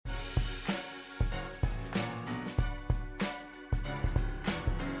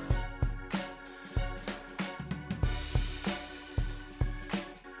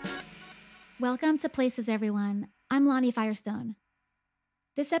Welcome to Places, everyone. I'm Lonnie Firestone.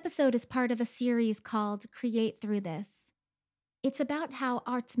 This episode is part of a series called Create Through This. It's about how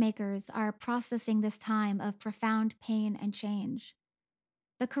arts makers are processing this time of profound pain and change.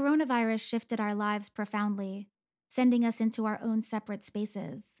 The coronavirus shifted our lives profoundly, sending us into our own separate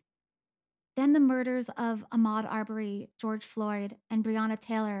spaces. Then the murders of Ahmaud Arbery, George Floyd, and Breonna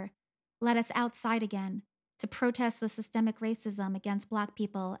Taylor led us outside again to protest the systemic racism against Black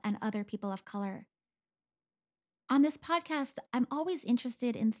people and other people of color. On this podcast, I'm always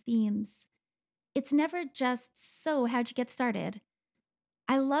interested in themes. It's never just, so how'd you get started?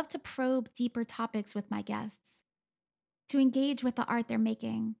 I love to probe deeper topics with my guests, to engage with the art they're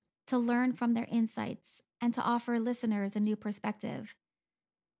making, to learn from their insights, and to offer listeners a new perspective.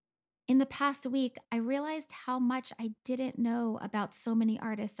 In the past week, I realized how much I didn't know about so many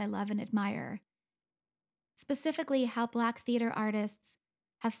artists I love and admire. Specifically, how Black theater artists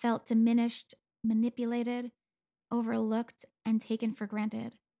have felt diminished, manipulated, overlooked, and taken for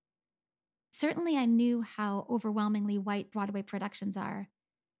granted. Certainly, I knew how overwhelmingly white Broadway productions are,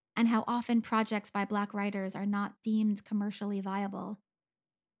 and how often projects by Black writers are not deemed commercially viable.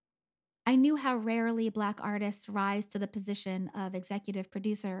 I knew how rarely Black artists rise to the position of executive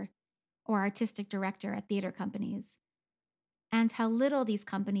producer or artistic director at theater companies, and how little these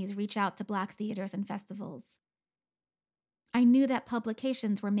companies reach out to Black theaters and festivals. I knew that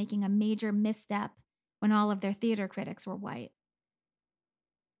publications were making a major misstep when all of their theater critics were white.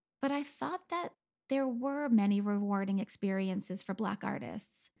 But I thought that there were many rewarding experiences for Black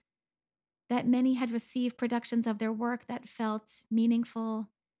artists, that many had received productions of their work that felt meaningful,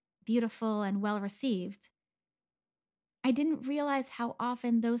 beautiful, and well received. I didn't realize how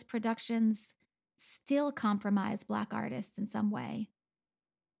often those productions still compromise Black artists in some way.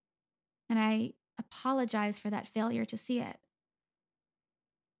 And I apologize for that failure to see it.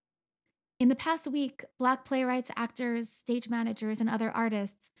 In the past week, Black playwrights, actors, stage managers, and other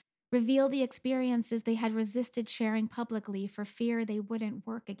artists revealed the experiences they had resisted sharing publicly for fear they wouldn't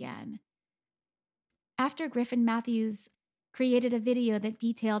work again. After Griffin Matthews created a video that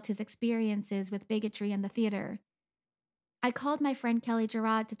detailed his experiences with bigotry in the theater, I called my friend Kelly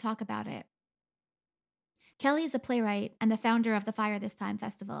Gerard to talk about it. Kelly is a playwright and the founder of the Fire This Time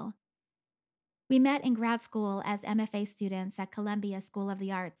Festival. We met in grad school as MFA students at Columbia School of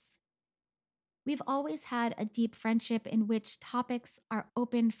the Arts. We've always had a deep friendship in which topics are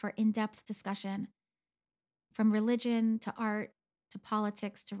open for in-depth discussion, from religion to art to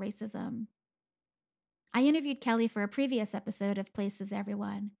politics to racism. I interviewed Kelly for a previous episode of Places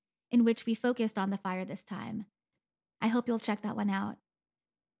Everyone, in which we focused on the fire this time. I hope you'll check that one out.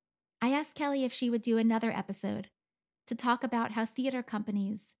 I asked Kelly if she would do another episode to talk about how theater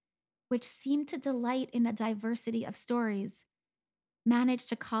companies, which seem to delight in a diversity of stories, manage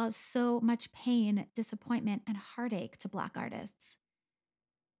to cause so much pain, disappointment, and heartache to Black artists.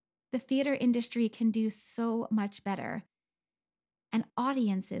 The theater industry can do so much better, and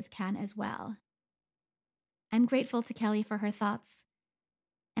audiences can as well. I'm grateful to Kelly for her thoughts,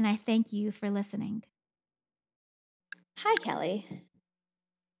 and I thank you for listening. Hi, Kelly.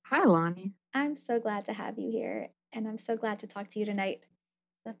 Hi, Lonnie. I'm so glad to have you here, and I'm so glad to talk to you tonight.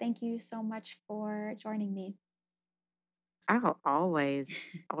 So thank you so much for joining me. Oh, always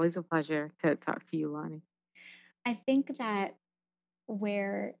a pleasure to talk to you, Lonnie. I think that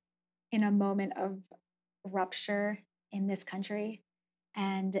we're in a moment of rupture in this country,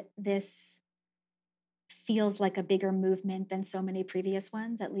 and this feels like a bigger movement than so many previous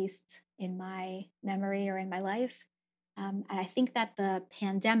ones, at least in my memory or in my life. And I think that the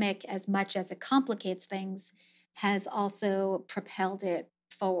pandemic, as much as it complicates things, has also propelled it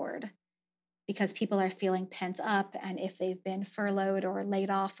forward because people are feeling pent up. And if they've been furloughed or laid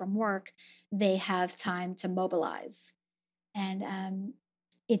off from work, they have time to mobilize. And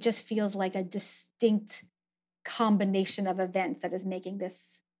it just feels like a distinct combination of events that is making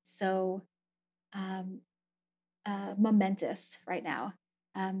this so um, momentous right now.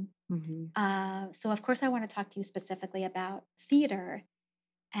 Um, hmm so, of course, I want to talk to you specifically about theater.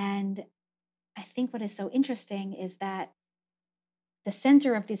 And I think what is so interesting is that the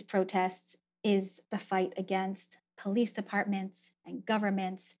center of these protests is the fight against police departments and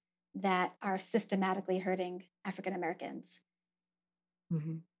governments that are systematically hurting African Americans.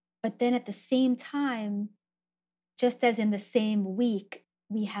 hmm But then at the same time, just as in the same week,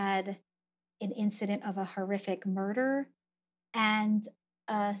 we had an incident of a horrific murder and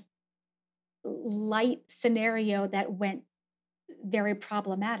a light scenario that went very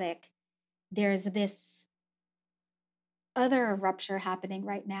problematic. There's this other rupture happening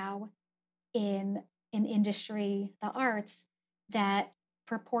right now in an industry, the arts, that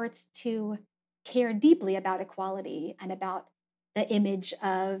purports to care deeply about equality and about the image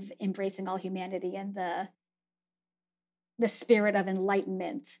of embracing all humanity and the spirit of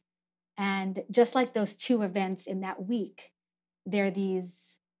enlightenment. And just like those two events in that week, there are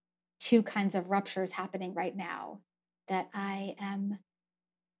these two kinds of ruptures happening right now that I am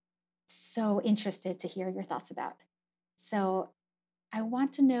so interested to hear your thoughts about. So I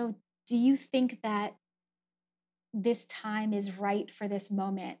want to know, do you think that this time is right for this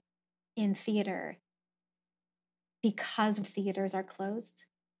moment in theater because theaters are closed?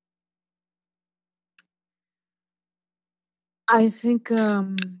 I think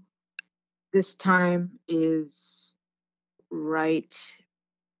this time is right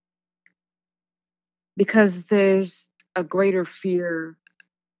because there's a greater fear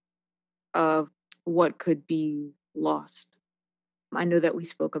of what could be lost. I know that we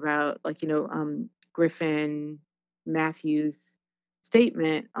spoke about, like, Griffin Matthews'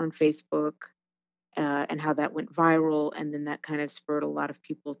 statement on Facebook, and how that went viral, and then that kind of spurred a lot of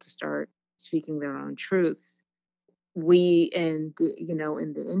people to start speaking their own truths. We in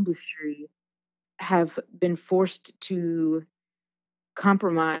the industry have been forced to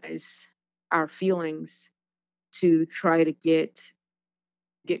compromise our feelings to try to get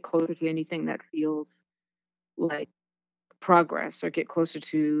closer to anything that feels like progress, or get closer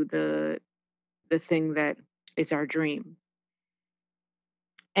to the thing that is our dream.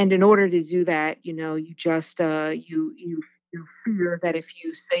 And in order to do that, you just you fear that if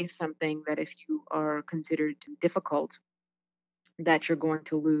you say something, that if you are considered difficult, that you're going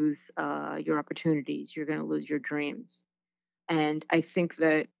to lose your opportunities, you're going to lose your dreams. And I think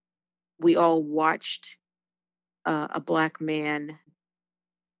that we all watched a black man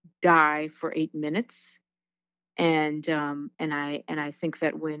die for 8 minutes, and I think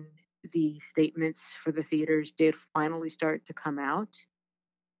that when the statements for the theaters did finally start to come out,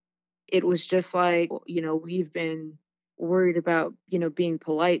 it was just like, we've been worried about, being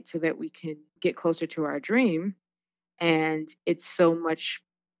polite so that we can get closer to our dream. And it's so much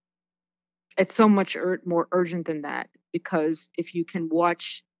more urgent than that, because if you can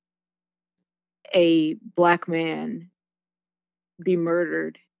watch a black man be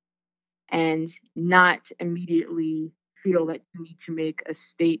murdered and not immediately feel that you need to make a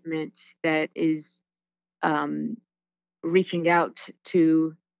statement that is um, reaching out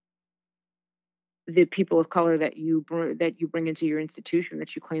to the people of color that you bring into your institution,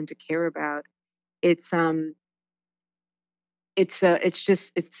 that you claim to care about, it's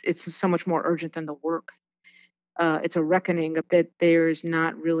it's so much more urgent than the work. It's a reckoning of that there's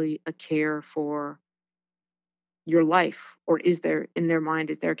not really a care for your life, or is there, in their mind,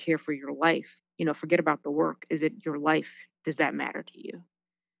 is there care for your life? Forget about the work. Is it your life? Does that matter to you?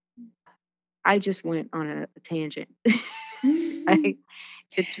 I just went on a tangent. I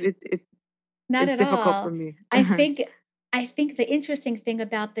Not it's at difficult for all. me. I think I think the interesting thing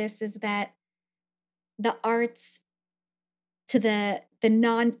about this is that the arts to the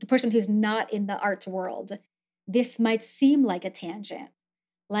person who's not in the arts world, this might seem like a tangent.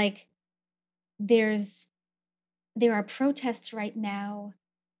 Like there's there are protests right now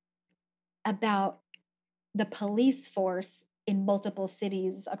about the police force in multiple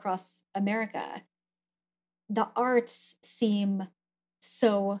cities across America. The arts seem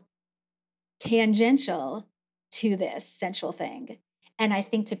so tangential to this central thing. And I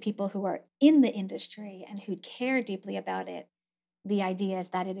think to people who are in the industry and who care deeply about it, the idea is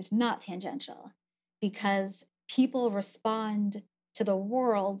that it is not tangential because people respond to the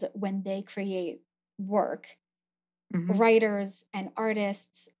world when they create work. Mhm. Writers and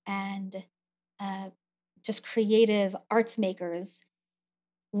artists and uh, just creative arts makers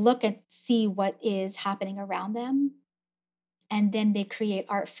look and see what is happening around them, and then they create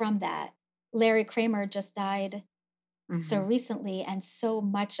art from that. Larry Kramer just died so Mhm. recently, and so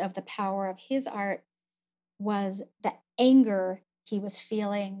much of the power of his art was the anger he was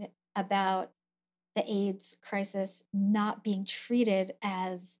feeling about the AIDS crisis not being treated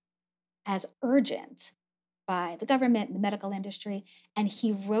as urgent by the government and the medical industry. And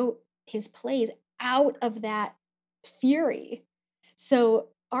he wrote his plays out of that fury. So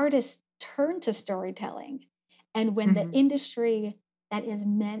artists turn to storytelling. And when the Mhm. industry that is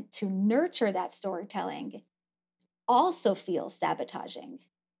meant to nurture that storytelling also feels sabotaging,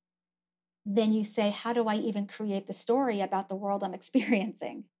 then you say, how do I even create the story about the world I'm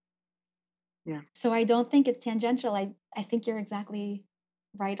experiencing? Yeah. So I don't think it's tangential. I think you're exactly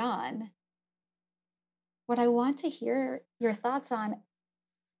right on. What I want to hear your thoughts on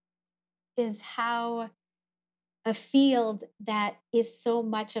is how a field that is so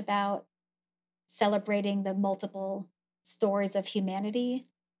much about celebrating the multiple stories of humanity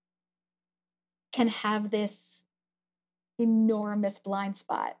can have this enormous blind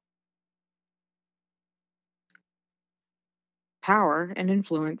spot. Power and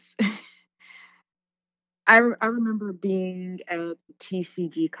influence. I remember being at the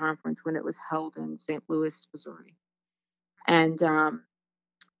TCG conference when it was held in St. Louis, Missouri, and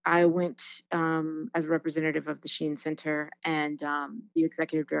I went as a representative of the Sheen Center, and the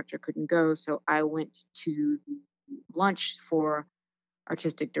executive director couldn't go, so I went to lunch for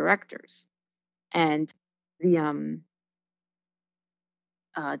artistic directors, and the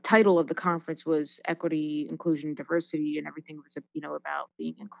title of the conference was equity, inclusion, diversity, and everything was about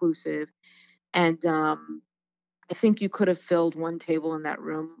being inclusive. And I think you could have filled one table in that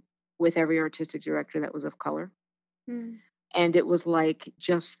room with every artistic director that was of color. Mm. And it was like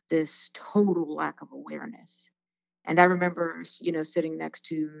just this total lack of awareness. And I remember, sitting next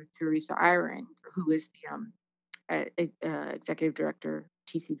to Teresa Eyring, who is the executive director,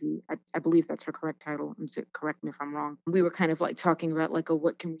 TCG. I believe that's her correct title. Correct me if I'm wrong. We were kind of like talking about like, oh,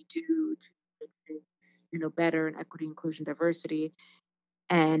 what can we do to make things, better in equity, inclusion, diversity?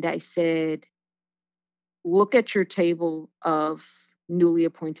 And I said, look at your table of newly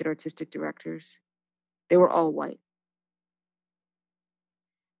appointed artistic directors. They were all white.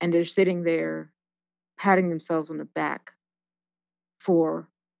 And they're sitting there patting themselves on the back for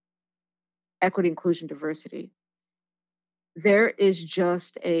equity, inclusion, diversity. There is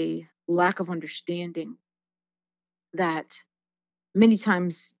just a lack of understanding that many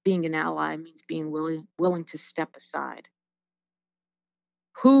times being an ally means being willing to step aside.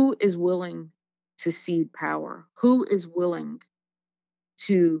 Who is willing to cede power? Who is willing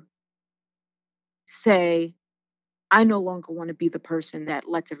to say, I no longer want to be the person that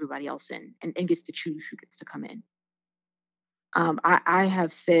lets everybody else in and gets to choose who gets to come in? I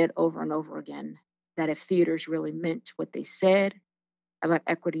have said over and over again that if theaters really meant what they said about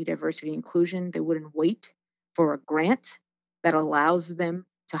equity, diversity, inclusion, they wouldn't wait for a grant that allows them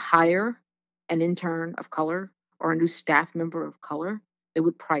to hire an intern of color or a new staff member of color. They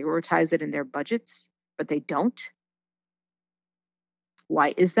would prioritize it in their budgets, but they don't.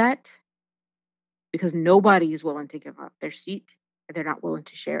 Why is that? Because nobody is willing to give up their seat and they're not willing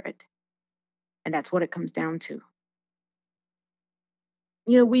to share it. And that's what it comes down to.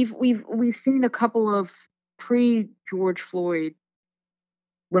 We've seen a couple of pre George Floyd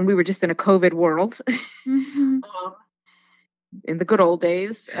when we were just in a COVID world. Mm-hmm. In the good old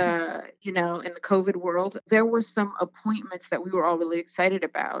days, in the COVID world, there were some appointments that we were all really excited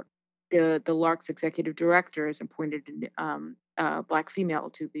about. The Lark's executive director has appointed a Black female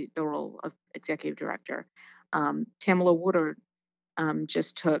to the role of executive director. Tamala Woodard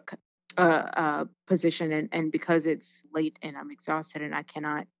just took a position, and because it's late and I'm exhausted and I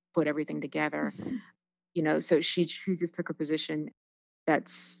cannot put everything together, so she just took a position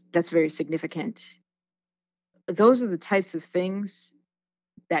that's very significant. Those are the types of things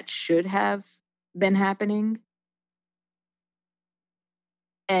that should have been happening,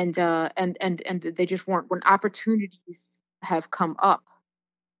 and they just weren't. When opportunities have come up,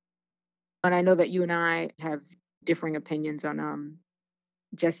 and I know that you and I have differing opinions on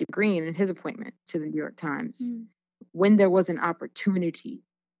Jesse Green and his appointment to the New York Times. Mm. When there was an opportunity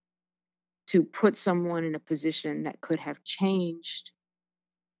to put someone in a position that could have changed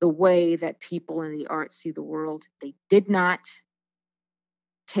the way that people in the arts see the world, they did not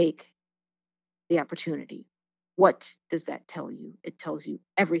take the opportunity. What does that tell you? It tells you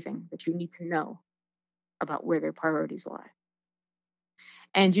everything that you need to know about where their priorities lie.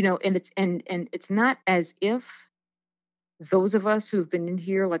 And it's not as if those of us who've been in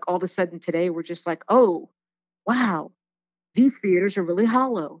here, like all of a sudden today, we're just like, oh, wow, these theaters are really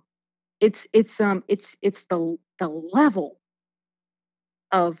hollow. It's the level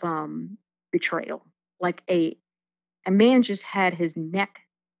of betrayal. Like a man just had his neck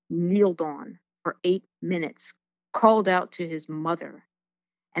kneeled on for 8 minutes, called out to his mother,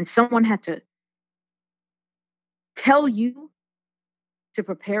 and someone had to tell you to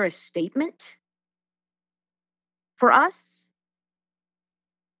prepare a statement for us.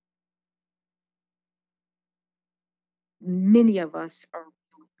 Many of us are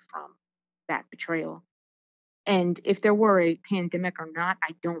reeling from that betrayal. And if there were a pandemic or not,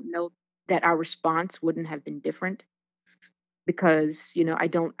 I don't know that our response wouldn't have been different, because I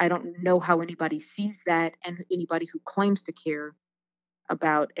don't know how anybody sees that, and anybody who claims to care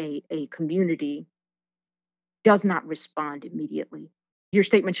about a community does not respond immediately. Your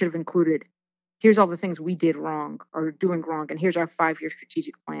statement should have included, here's all the things we did wrong or doing wrong, and here's our 5-year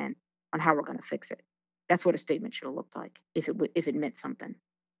strategic plan on how we're going to fix it. That's what a statement should have looked like if it meant something.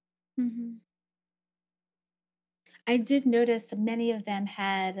 I did notice many of them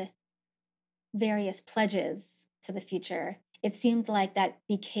had various pledges to the future. It seemed like that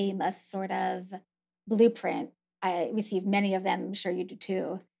became a sort of blueprint. I received many of them, I'm sure you do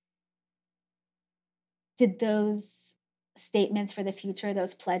too. Did those statements for the future,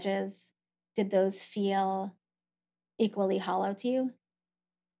 those pledges, did those feel equally hollow to you?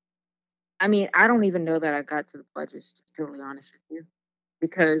 I mean, I don't even know that I got to the pledges, to be totally honest with you,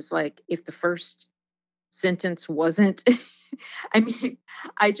 because like if the first sentence wasn't I mean,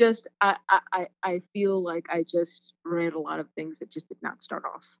 I feel like I just read a lot of things that just did not start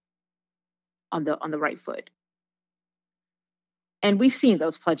off on the right foot. And we've seen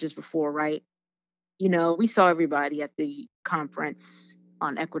those pledges before, right? You know, we saw everybody at the conference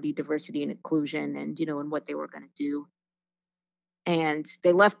on equity, diversity, and inclusion and, and what they were going to do. And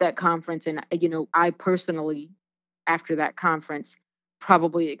they left that conference. And, I personally, after that conference,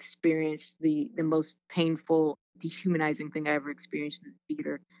 probably experienced the most painful, dehumanizing thing I ever experienced in the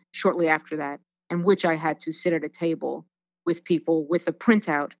theater shortly after that, in which I had to sit at a table with people with a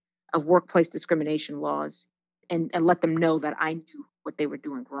printout of workplace discrimination laws and let them know that I knew what they were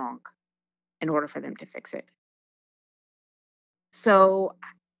doing wrong in order for them to fix it. So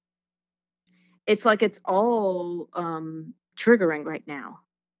it's like it's all triggering right now.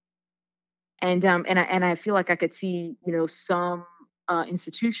 And I feel like I could see, some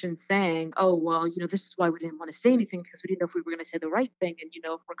institutions saying, "Oh, well, this is why we didn't want to say anything because we didn't know if we were going to say the right thing, and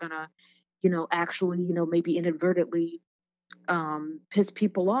if we're gonna, actually, maybe inadvertently piss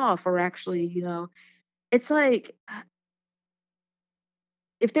people off, or actually, it's like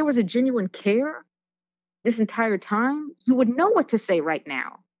if there was a genuine care this entire time, you would know what to say right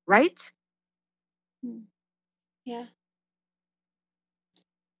now, right?" Mm, yeah.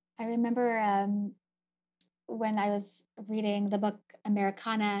 I remember when I was reading the book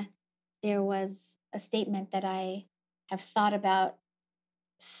Americana, there was a statement that I have thought about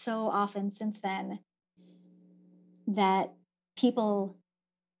so often since then, that people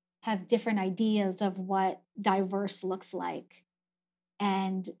have different ideas of what diverse looks like.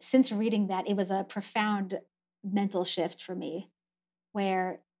 And since reading that, it was a profound mental shift for me,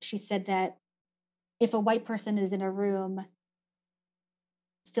 where she said that if a white person is in a room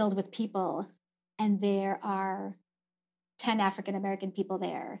filled with people and there are 10 African American people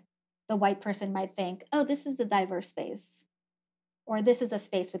there, the white person might think, oh, this is a diverse space, or this is a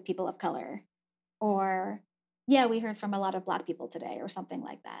space with people of color, or yeah, we heard from a lot of Black people today, or something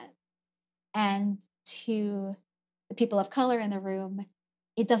like that. And to the people of color in the room,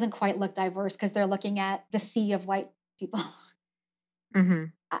 it doesn't quite look diverse because they're looking at the sea of white people. Hmm.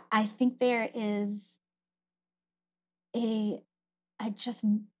 I think there is a, a just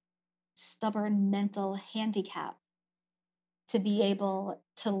stubborn mental handicap to be able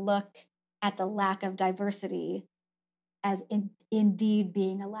to look at the lack of diversity as indeed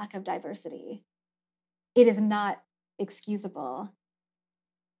being a lack of diversity. It is not excusable.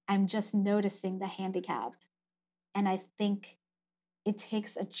 I'm just noticing the handicap. And I think it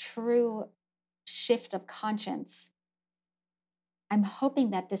takes a true shift of conscience. I'm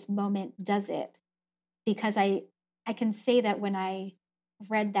hoping that this moment does it, because I can say that when I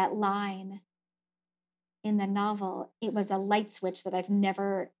read that line in the novel, it was a light switch that I've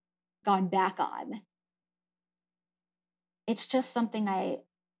never gone back on. It's just something I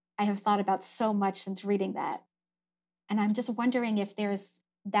have thought about so much since reading that. And I'm just wondering if there's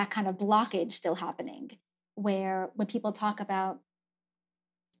that kind of blockage still happening, where when people talk about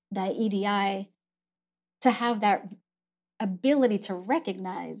the EDI, to have that ability to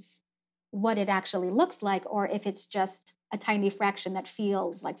recognize what it actually looks like, or if it's just a tiny fraction that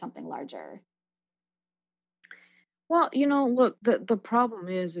feels like something larger. Well, look, the problem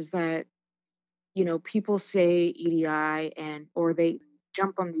is that people say EDI and or they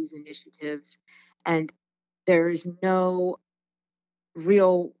jump on these initiatives and there's no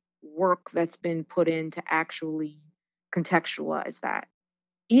real work that's been put in to actually contextualize that.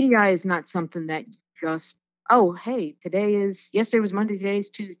 EDI is not something that you just, oh, hey, yesterday was Monday, today's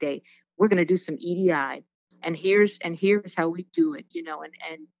Tuesday. We're going to do some EDI and here's how we do it,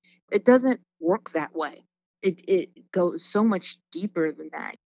 and it doesn't work that way. It goes so much deeper than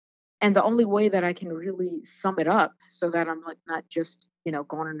that. And the only way that I can really sum it up so that I'm like not just, going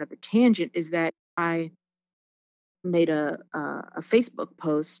on another tangent is that I made a Facebook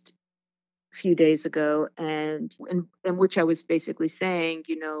post a few days ago and in which I was basically saying,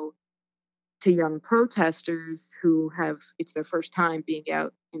 to young protesters who have it's their first time being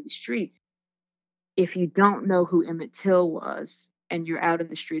out in the streets, if you don't know who Emmett Till was and you're out in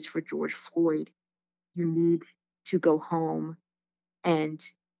the streets for George Floyd, you need to go home and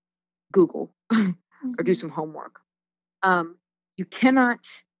Google or do Mhm. some homework. You cannot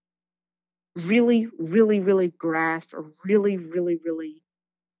really, really, really grasp or really, really, really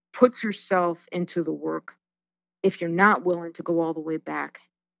put yourself into the work if you're not willing to go all the way back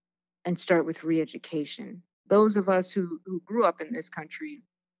and start with re-education. Those of us who grew up in this country,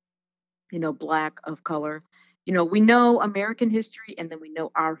 Black, of color, we know American history and then we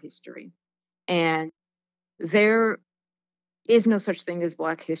know our history. And there is no such thing as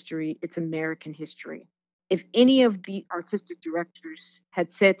Black history, it's American history. If any of the artistic directors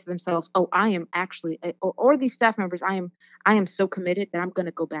had said to themselves, "Oh, I am actually," or these staff members, I am so committed that I'm going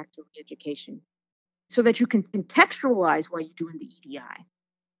to go back to re-education, so that you can contextualize why you're doing the EDI,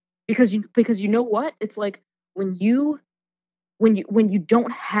 because you know what, it's like when you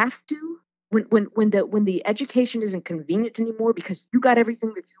don't have to, when the education isn't convenient anymore because you got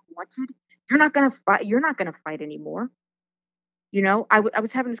everything that you wanted, you're not gonna fight anymore. I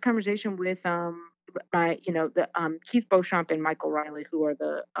was having this conversation with my the Keith Beauchamp and Michael Riley, who are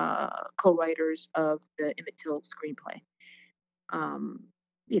the co-writers of the Emmett Till screenplay. um,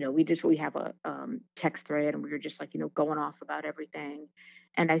 we have a text thread, and we were just like, going off about everything.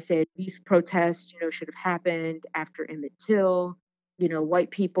 And I said, these protests, should have happened after Emmett Till.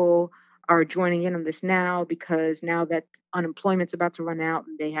 White people are joining in on this now because now that unemployment's about to run out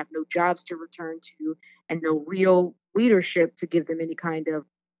and they have no jobs to return to and no real leadership to give them any kind of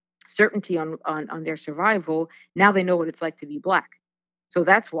certainty on their survival, now they know what it's like to be Black. So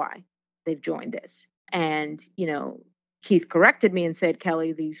that's why they've joined this. And Keith corrected me and said,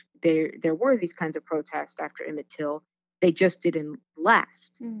 Kelly, there were these kinds of protests after Emmett Till. They just didn't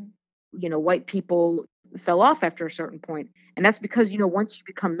last. White people fell off after a certain point, and that's because once you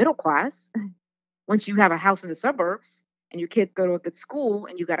become middle class, once you have a house in the suburbs and your kids go to a good school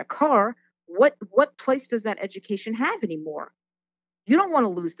and you got a car, what place does that education have anymore? You don't want to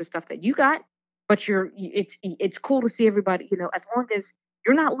lose the stuff that you got, but it's cool to see everybody, as long as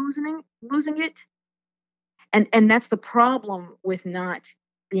you're not losing it. And that's the problem with not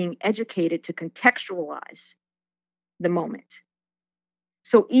being educated to contextualize the moment.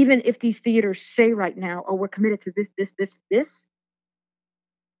 So even if these theaters say right now, oh, we're committed to this,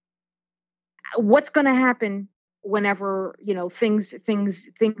 what's going to happen whenever, things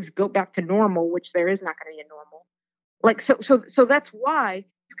go back to normal, which there is not going to be a normal. Like, so that's why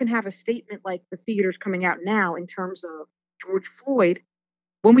you can have a statement like the theaters coming out now in terms of George Floyd,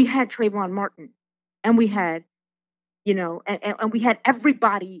 when we had Trayvon Martin, and we had, and we had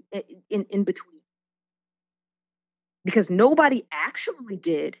everybody in between, because nobody actually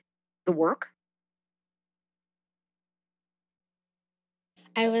did the work.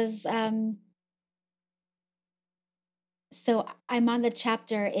 I was so I'm on the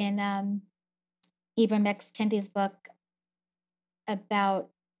chapter in Ibram X. Kendi's book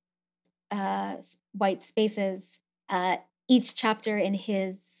about white spaces. Each chapter in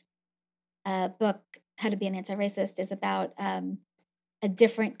his book, How to Be an Anti-Racist, is about a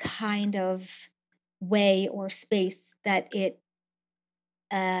different kind of way or space that it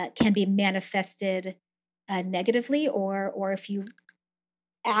can be manifested negatively, or if you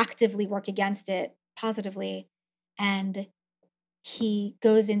actively work against it positively. And he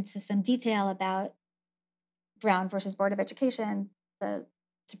goes into some detail about Brown versus Board of Education, the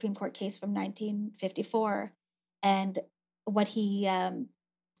Supreme Court case from 1954, and what he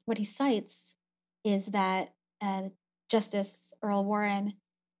cites is that Justice Earl Warren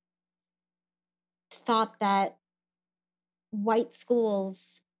thought that white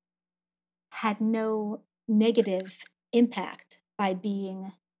schools had no negative impact by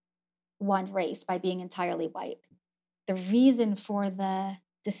being one race, by being entirely white. The reason for the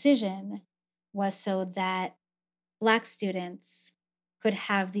decision was so that Black students could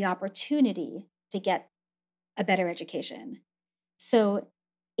have the opportunity to get a better education. So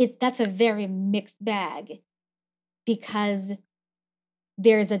that's a very mixed bag, because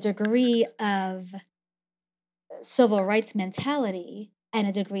there's a degree of civil rights mentality and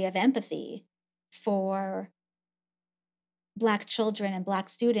a degree of empathy for Black children and Black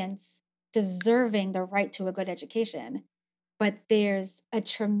students deserving the right to a good education. But there's a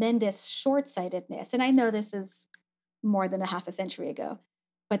tremendous short-sightedness. And I know this is more than a half a century ago,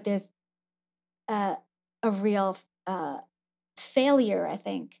 but there's a real failure, I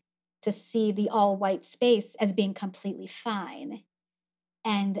think, to see the all-white space as being completely fine.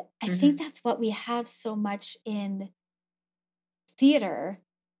 And I think that's what we have so much in theater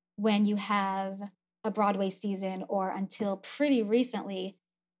when you have a Broadway season, or until pretty recently,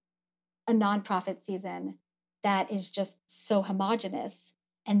 a nonprofit season that is just so homogenous.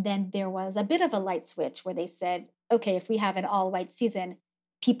 And then there was a bit of a light switch where they said, okay, if we have an all white season,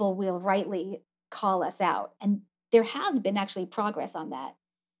 people will rightly call us out. And there has been actually progress on that.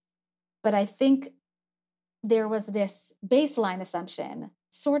 But I think there was this baseline assumption,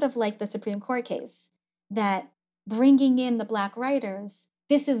 sort of like the Supreme Court case, that bringing in the Black writers,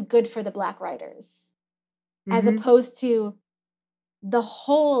 this is good for the Black writers, as Mhm. opposed to the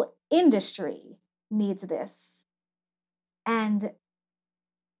whole industry needs this. And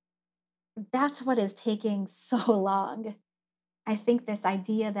that's what is taking so long. I think this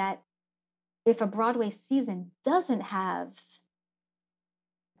idea that if a Broadway season doesn't have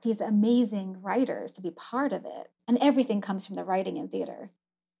these amazing writers to be part of it, and everything comes from the writing in theater,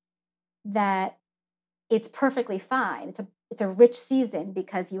 that it's perfectly fine. It's a rich season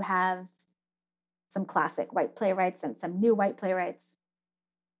because you have some classic white playwrights and some new white playwrights,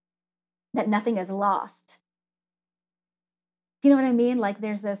 that nothing is lost. Do you know what I mean? Like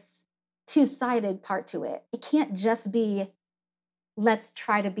there's this two-sided part to it. It can't just be let's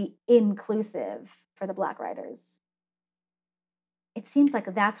try to be inclusive for the Black writers. It seems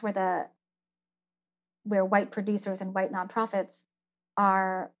like that's where white producers and white nonprofits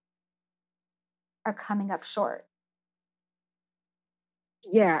are are coming up short.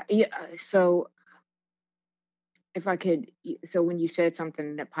 Yeah, yeah, so if I could so when you said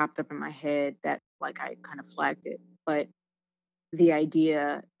something that popped up in my head that, like, I kind of flagged it, but the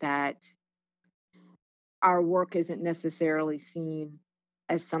idea that our work isn't necessarily seen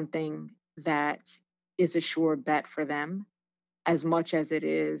as something that is a sure bet for them as much as it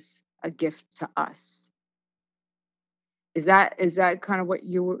is a gift to us. Is that kind of what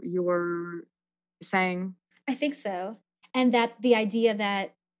you were saying? I think so. And that the idea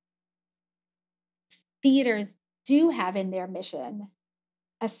that theaters do have in their mission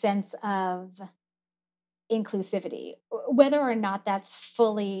a sense of inclusivity, whether or not that's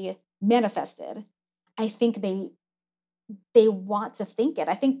fully manifested. I think they want to think it.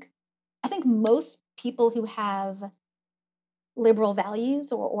 I think most people who have liberal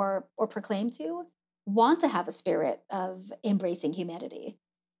values or proclaim to want to have a spirit of embracing humanity.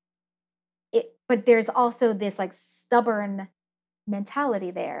 But there's also this like stubborn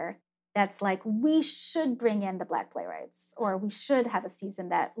mentality there that's like we should bring in the Black playwrights or we should have a season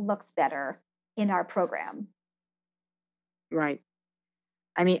that looks better in our program. Right.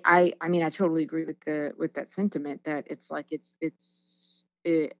 I mean, I totally agree with that sentiment that it's like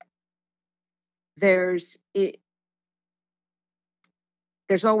there's it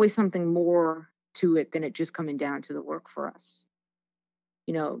there's always something more to it than it just coming down to the work for us.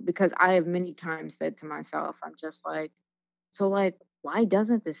 Because I have many times said to myself, I'm just like, so like, why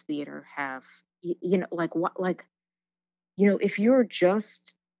doesn't this theater have, like what, like, if you're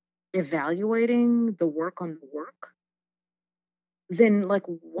just evaluating the work on the work, then like,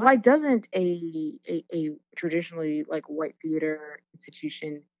 why doesn't a traditionally like white theater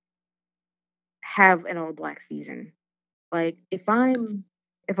institution have an all black season? Like, if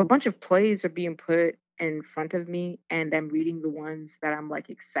a bunch of plays are being put in front of me and I'm reading the ones that I'm like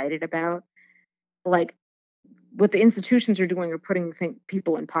excited about, like what the institutions are doing are putting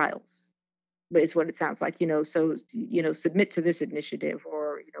people in piles. But it's what it sounds like, so submit to this initiative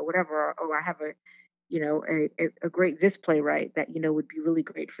or whatever. Oh, I have a great this playwright that would be really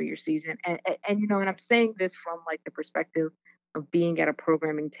great for your season. And I'm saying this from like the perspective of being at a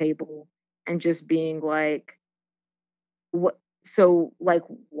programming table and just being like, what so like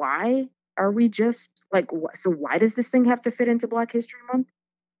why are we just like so why does this thing have to fit into Black History Month?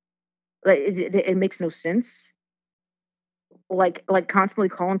 Like it makes no sense. Like constantly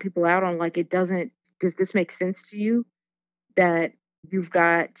calling people out on like it doesn't does this make sense to you that you've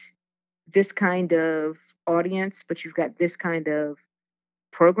got this kind of audience, but you've got this kind of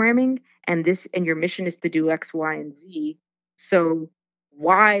programming and your mission is to do X, Y, and Z. So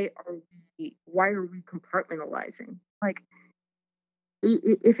why are we compartmentalizing? Like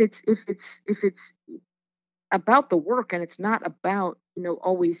if it's about the work and it's not about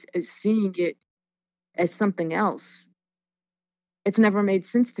always as seeing it as something else, it's never made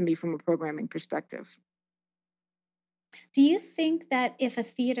sense to me from a programming perspective. Do you think that if a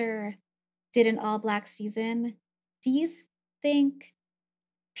theater did an all Black season, do you think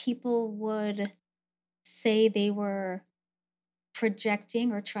people would say they were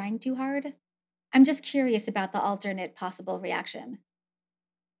projecting or trying too hard? I'm just curious about the alternate possible reaction.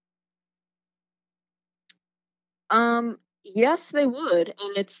 Yes, they would,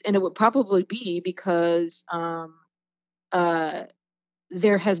 and it would probably be because uh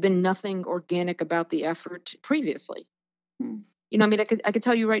there has been nothing organic about the effort previously. Hmm. I mean, I could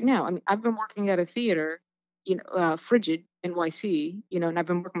tell you right now. I mean, I've been working at a theater, Frigid NYC, and I've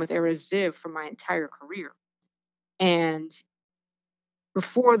been working with Erez Ziv for my entire career. And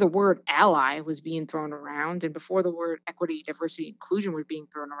before the word ally was being thrown around, and before the word equity, diversity, inclusion was being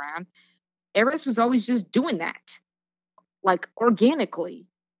thrown around, Erez was always just doing that, like organically.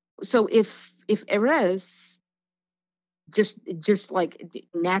 So if Erez just like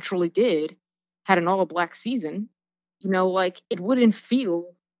naturally had an all black season, like it wouldn't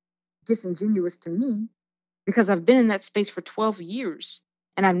feel disingenuous to me because I've been in that space for 12 years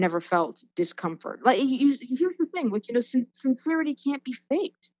and I've never felt discomfort. Like here's the thing, like sincerity can't be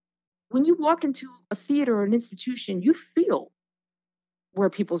faked. When you walk into a theater or an institution, you feel where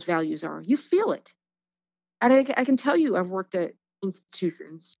people's values are. You feel it. And I can tell you, I've worked at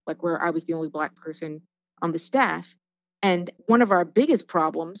institutions like where I was the only black person on the staff. And one of our biggest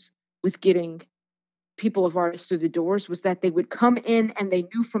problems with getting people of artists through the doors was that they would come in and they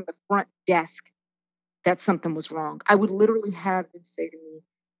knew from the front desk that something was wrong. I would literally have them say to me,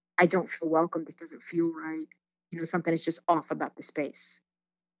 I don't feel welcome. This doesn't feel right. Something is just off about the space.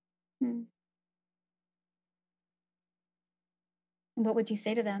 Hmm. What would you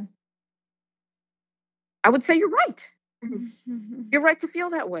say to them? I would say, you're right. You're right to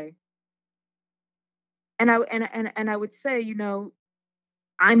feel that way. And I would say,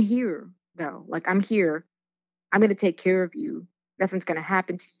 I'm here though. Like I'm here. I'm going to take care of you. Nothing's going to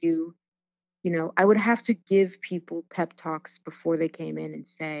happen to you. I would have to give people pep talks before they came in and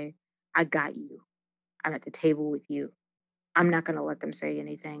say, I got you. I'm at the table with you. I'm not going to let them say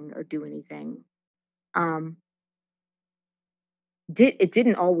anything or do anything. It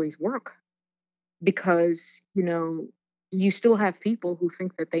didn't always work because, you still have people who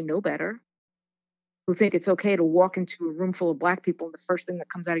think that they know better, who think it's okay to walk into a room full of black people and the first thing that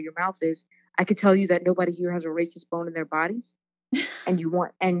comes out of your mouth is, I could tell you that nobody here has a racist bone in their bodies. And you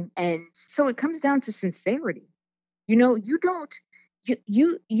want and so it comes down to sincerity. You don't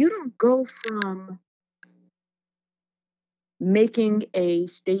go from making a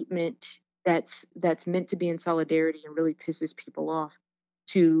statement that's meant to be in solidarity and really pisses people off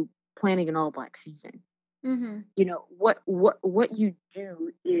to planning an all black season. What you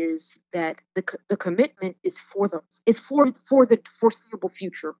do is that the commitment is for the foreseeable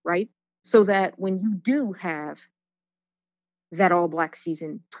future, right? So that when you do have that all black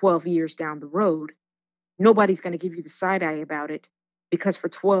season 12 years down the road, nobody's going to give you the side eye about it because for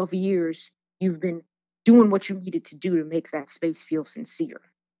 12 years you've been doing what you needed to do to make that space feel sincere.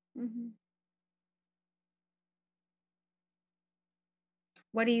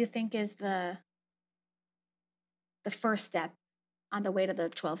 What do you think is the first step on the way to the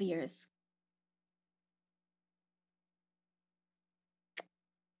 12 years?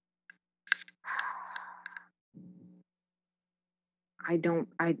 I don't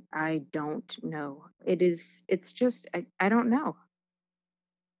know. It's just I don't know.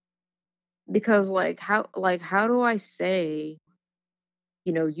 Because how do I say,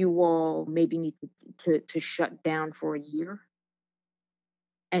 you all maybe need to shut down for a year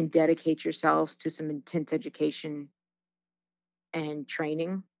and dedicate yourselves to some intense education and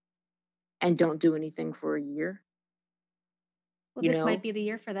training and don't do anything for a year? Well, this might be the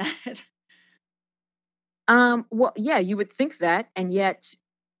year for that. Well, yeah, you would think that, and yet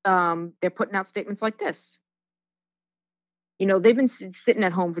they're putting out statements like this. They've been sitting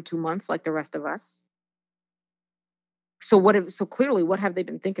at home for 2 months like the rest of us. So clearly, what have they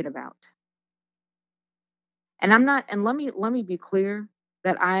been thinking about? And let me be clear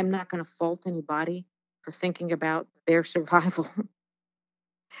that I am not going to fault anybody for thinking about their survival.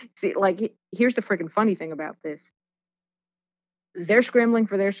 See, like here's the freaking funny thing about this. They're scrambling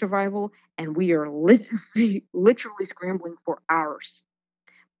for their survival and we are literally scrambling for ours.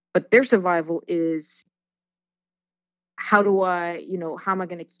 But their survival is, how am I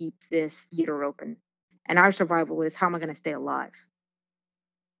going to keep this theater open? And our survival is, how am I going to stay alive?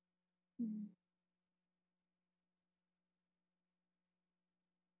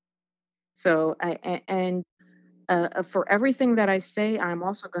 So for everything that I say, I'm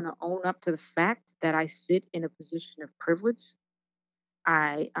also going to own up to the fact that I sit in a position of privilege.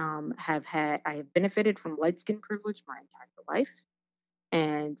 I have benefited from light skin privilege my entire life,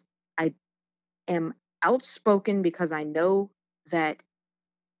 and I am outspoken because I know that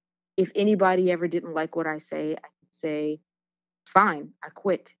if anybody ever didn't like what I say, I could say, fine, I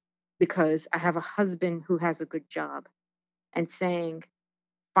quit, because I have a husband who has a good job, and saying,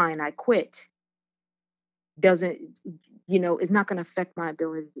 fine, I quit doesn't, is not going to affect my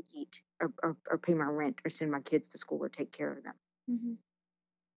ability to eat or pay my rent or send my kids to school or take care of them.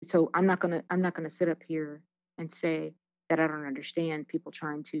 So I'm not gonna sit up here and say that I don't understand people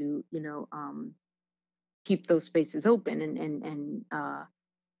trying to, keep those spaces open and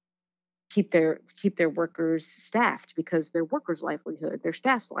keep their workers staffed, because their workers' livelihood, their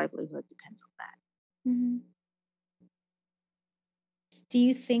staff's livelihood depends on that. Do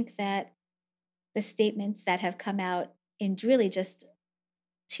you think that the statements that have come out in really just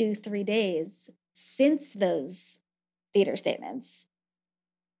 2, 3 days since those theater statements,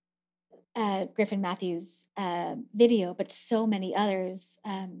 Griffin Matthews' video, but so many others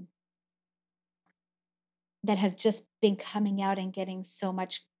that have just been coming out and getting so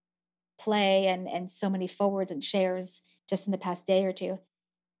much play and so many forwards and shares just in the past day or two.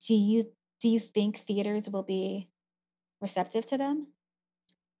 Do you do you think theaters will be receptive to them?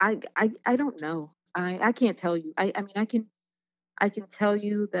 I don't know. I can't tell you. I mean, I can tell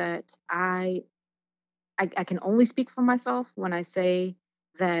you that I can only speak for myself when I say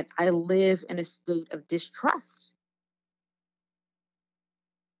that I live in a state of distrust.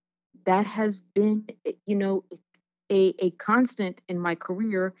 That has been, a constant in my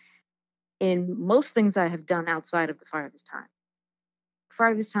career in most things I have done outside of the Fire This Time.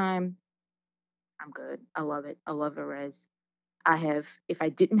 Fire This Time, I'm good. I love it. I love Erez. If I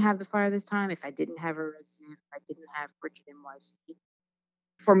didn't have the Fire This Time, if I didn't have Erez, if I didn't have Richard NYC,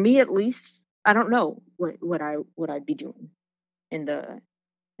 for me at least, I don't know what I'd be doing in the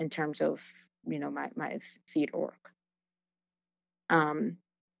in terms of my theater work. Um,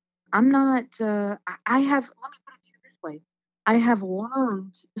 I'm not. I have. Let me put it to you this way. I have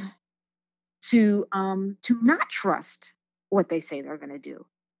learned to not trust what they say they're going to do.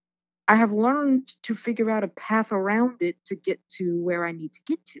 I have learned to figure out a path around it to get to where I need to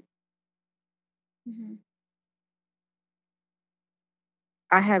get to. Mhm.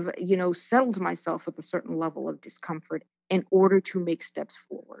 I have, settled myself with a certain level of discomfort in order to make steps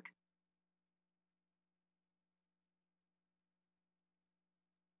forward.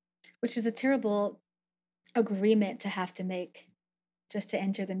 Which is a terrible agreement to have to make just to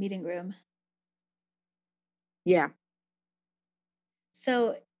enter the meeting room. Yeah.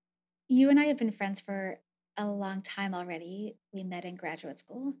 So, you and I have been friends for a long time already. We met in graduate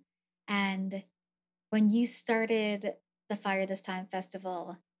school. And when you started the Fire This Time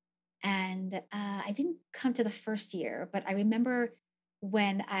festival, and I didn't come to the first year, but I remember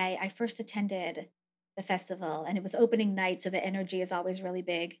when I first attended the festival and it was opening night, so the energy is always really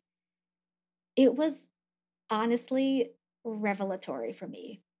big. It was honestly revelatory for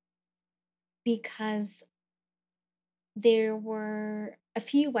me because there were a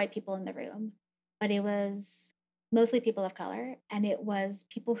few white people in the room, but it was mostly people of color, and it was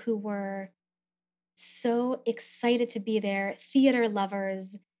people who were so excited to be there, theater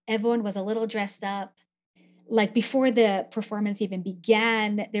lovers. Everyone was a little dressed up. Like before the performance even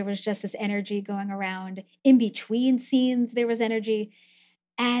began, there was just this energy going around. In between scenes, there was energy.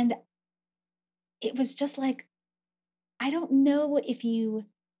 And it was just like, I don't know if you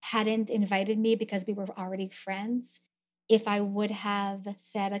hadn't invited me because we were already friends, if I would have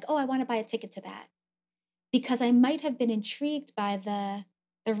said, like, oh, I want to buy a ticket to that. Because I might have been intrigued by the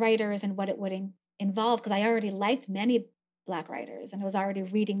writers and what it would involve, because I already liked many Black writers and was already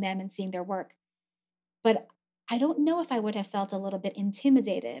reading them and seeing their work. But I don't know if I would have felt a little bit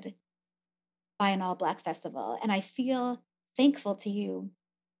intimidated by an all Black festival. And I feel thankful to you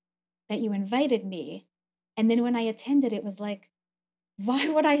that you invited me. And then when I attended, it was like, why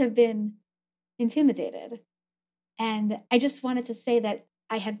would I have been intimidated? And I just wanted to say that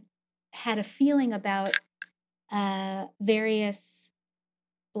I had had a feeling about various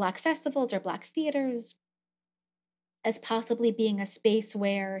Black festivals or Black theaters as possibly being a space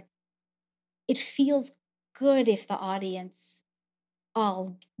where it feels good if the audience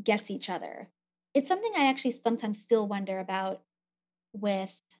all gets each other. It's something I actually sometimes still wonder about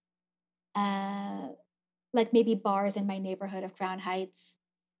with, uh, like maybe bars in my neighborhood of Crown Heights.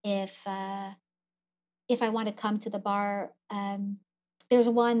 If if I want to come to the bar, there's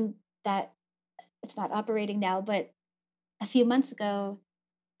one that it's not operating now, but a few months ago,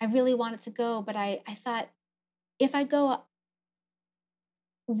 I really wanted to go, but I thought if I go,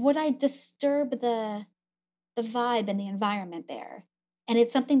 would I disturb the vibe and the environment there? And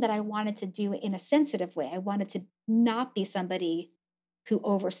it's something that I wanted to do in a sensitive way. I wanted to not be somebody who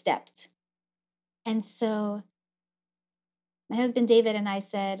overstepped. And so my husband David and I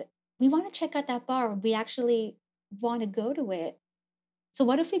said, we want to check out that bar. We actually want to go to it. So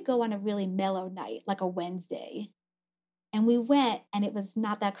what if we go on a really mellow night, like a Wednesday? And we went and it was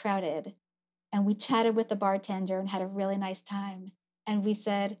not that crowded. And we chatted with the bartender and had a really nice time. And we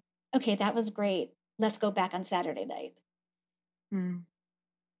said, okay, that was great. Let's go back on Saturday night. Mm.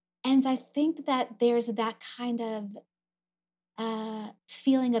 And I think that there's that kind of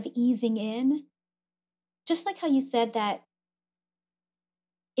feeling of easing in, just like how you said that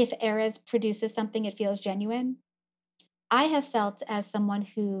if Eras produces something, it feels genuine. I have felt as someone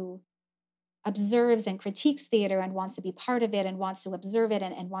who observes and critiques theater and wants to be part of it and wants to observe it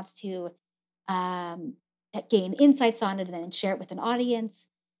and wants to um, gain insights on it, and then share it with an audience.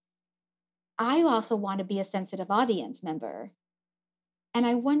 I also want to be a sensitive audience member. And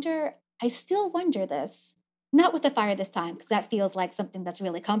I still wonder this, not with the fire this time, because that feels like something that's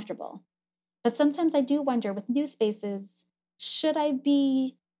really comfortable. But sometimes I do wonder with new spaces, should I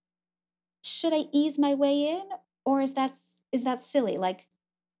be, should I ease my way in, or is that silly? Like,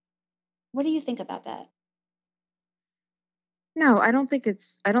 what do you think about that? No, I don't think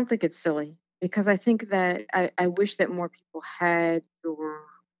it's silly because I think that I wish that more people had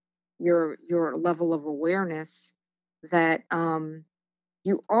your level of awareness that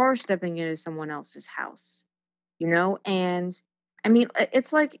you are stepping into someone else's house, you know? And I mean,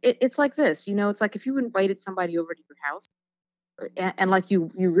 it's like this, you know, it's like if you invited somebody over to your house and like you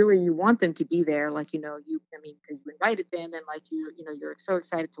really you want them to be there, like, you know, you I mean, because you invited them and like you know, you're so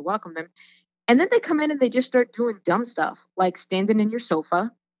excited to welcome them. And then they come in and they just start doing dumb stuff, like standing in your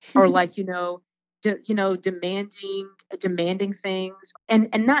sofa or like, you know, you know, demanding things and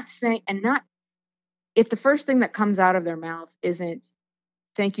not saying and not if the first thing that comes out of their mouth isn't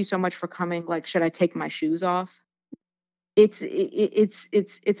thank you so much for coming, like should I take my shoes off? It's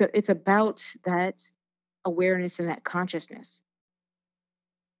about that awareness and that consciousness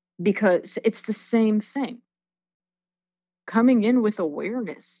because it's the same thing. Coming in with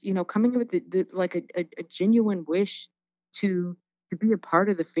awareness, you know, coming in with like a genuine wish to to be a part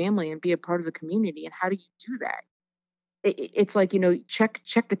of the family and be a part of the community. And how do you do that? It's like, you know, check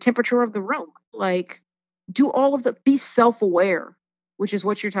the temperature of the room. Like do all of the be self-aware, which is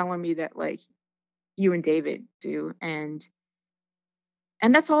what you're telling me that like you and David do. And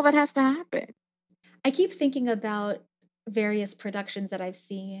that's all that has to happen. I keep thinking about various productions that I've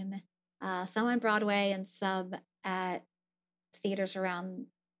seen, some on Broadway and some at theaters around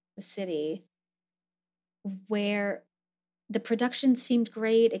the city, where the production seemed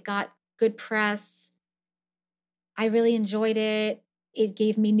great. It got good press. I really enjoyed it. It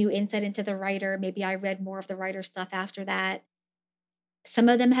gave me new insight into the writer. Maybe I read more of the writer stuff after that. Some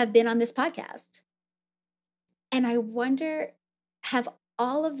of them have been on this podcast. And I wonder, have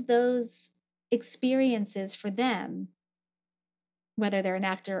all of those experiences for them, whether they're an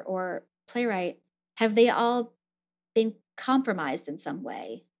actor or playwright, have they all been compromised in some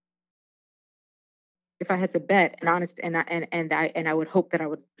way? If I had to bet, and honest, and I would hope that I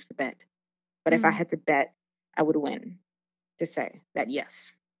would lose the bet, but if I Mm, had to bet, I would win to say that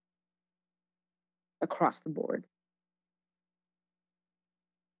yes, across the board.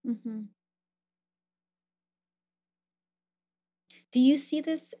 mhm. Do you see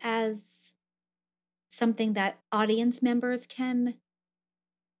this as something that audience members can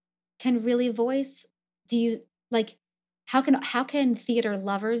really voice? Do you like how can theater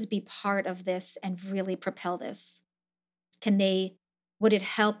lovers be part of this and really propel this? Can they would it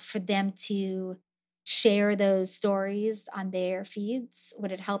help for them to share those stories on their feeds?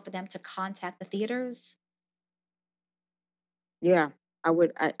 Would it help for them to contact the theaters? Yeah, I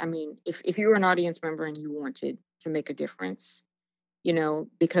would. I mean, if you were an audience member and you wanted to make a difference, you know,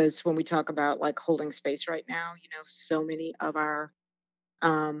 because when we talk about like holding space right now, you know, so many of our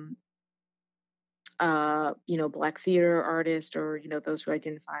um you know, black theater artists or, you know, those who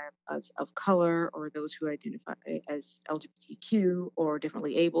identify as of color or those who identify as LGBTQ or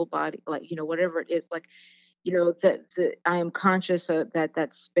differently able body, like, you know, whatever it is, like, you know, that the I am conscious that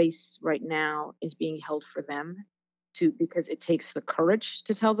that space right now is being held for them to because it takes the courage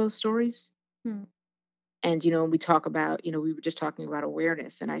to tell those stories. Hmm. And, you know, we talk about, you know, we were just talking about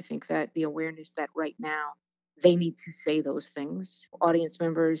awareness. And I think that the awareness that right now they need to say those things. Audience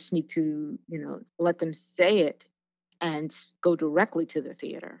members need to, you know, let them say it and go directly to the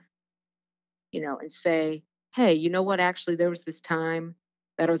theater, you know, and say, hey, you know what? Actually, there was this time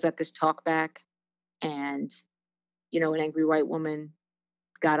that I was at this talk back and, you know, an angry white woman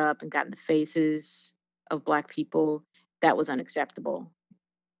got up and got in the faces of black people. That was unacceptable.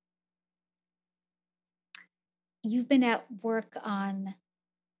 You've been at work on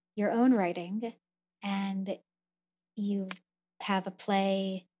your own writing and you have a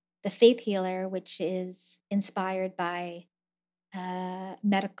play, The Faith Healer, which is inspired by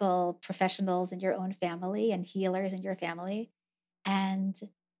medical professionals in your own family and healers in your family. And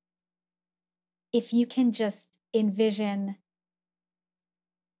if you can just envision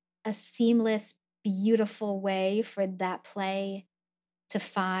a seamless, beautiful way for that play to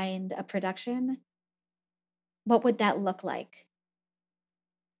find a production, what would that look like?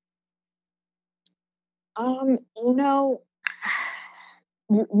 You know,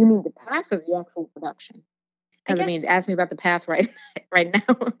 you mean the path of the actual production? I Because I mean, guess ask me about the path right right now.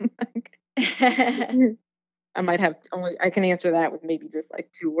 I'm like, I might have only, I can answer that with maybe just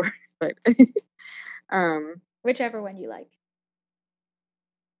like 2 words, but um, Whichever one you like.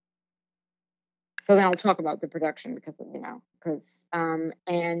 so then I'll talk about the production because and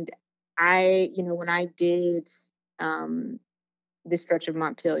when I did um this stretch of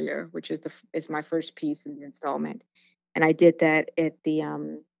Montpelier, which is my first piece in the installment, and I did that at the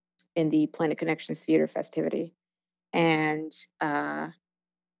in the Planet Connections Theater festivity, and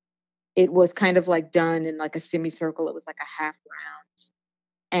it was kind of like done in like a semicircle. It was like a half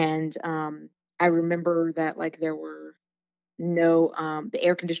round, and I remember that like there were no the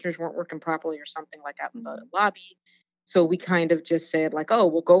air conditioners weren't working properly or something like out in the lobby. So we kind of just said like, oh,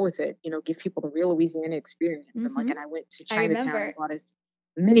 we'll go with it, give people the real Louisiana experience. And I went to Chinatown and bought as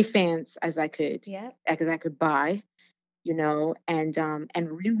many fans as I could, as I could buy, and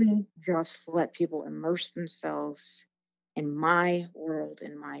really just let people immerse themselves in my world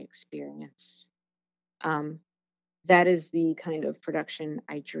and my experience. Um, that is the kind of production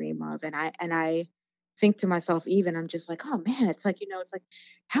I dream of. And I think to myself, even I'm just like, oh man, it's like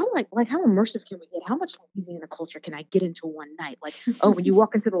how immersive can we get? How much Louisiana culture can I get into one night? Like, oh, when you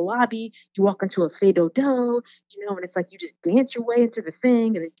walk into the lobby, you walk into a Fado Do, and it's like you just dance your way into the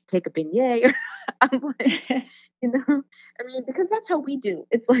thing and then take a beignet. I'm like, I mean, because that's how we do.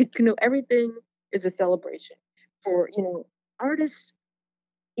 It's like, everything is a celebration for, artists,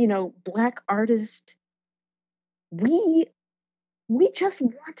 Black artists. We just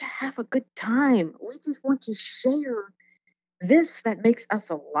want to have a good time. We just want to share this that makes us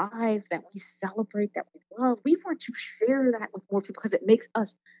alive, that we celebrate, that we love. We want to share that with more people because it makes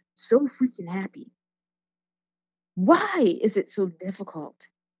us so freaking happy. Why is it so difficult?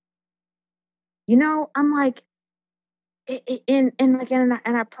 I'm like, and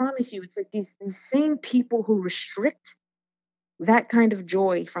I promise you, it's like these same people who restrict that kind of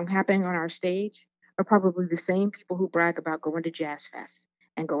joy from happening on our stage are probably the same people who brag about going to Jazz Fest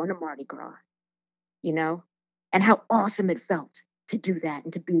and going to Mardi Gras, and how awesome it felt to do that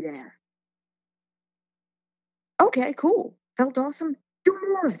and to be there. Okay, cool. Felt awesome. Do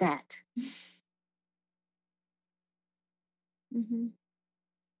more of that. Mm-hmm.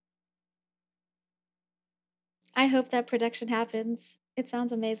 I hope that production happens. It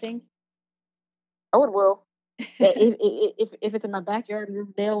sounds amazing. Oh, it will. if it's in my backyard in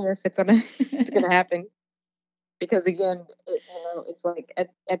Riverdale or if it's going to happen. Because again, it's like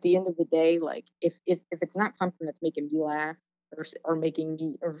at the end of the day, like if it's not something that's making me laugh or making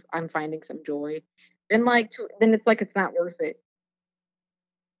me, or I'm finding some joy, then then it's like it's not worth it.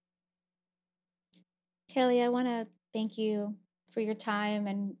 Kelly, I want to thank you for your time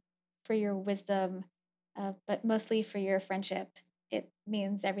and for your wisdom, but mostly for your friendship. It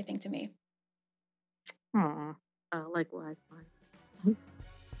means everything to me. Aw, likewise.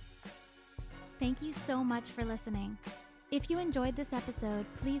 Thank you so much for listening. If you enjoyed this episode,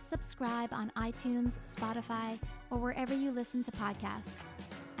 please subscribe on iTunes, Spotify, or wherever you listen to podcasts.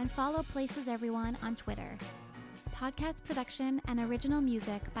 And follow Places Everyone on Twitter. Podcast production and original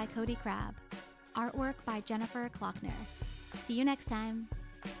music by Cody Crabb. Artwork by Jennifer Klockner. See you next time.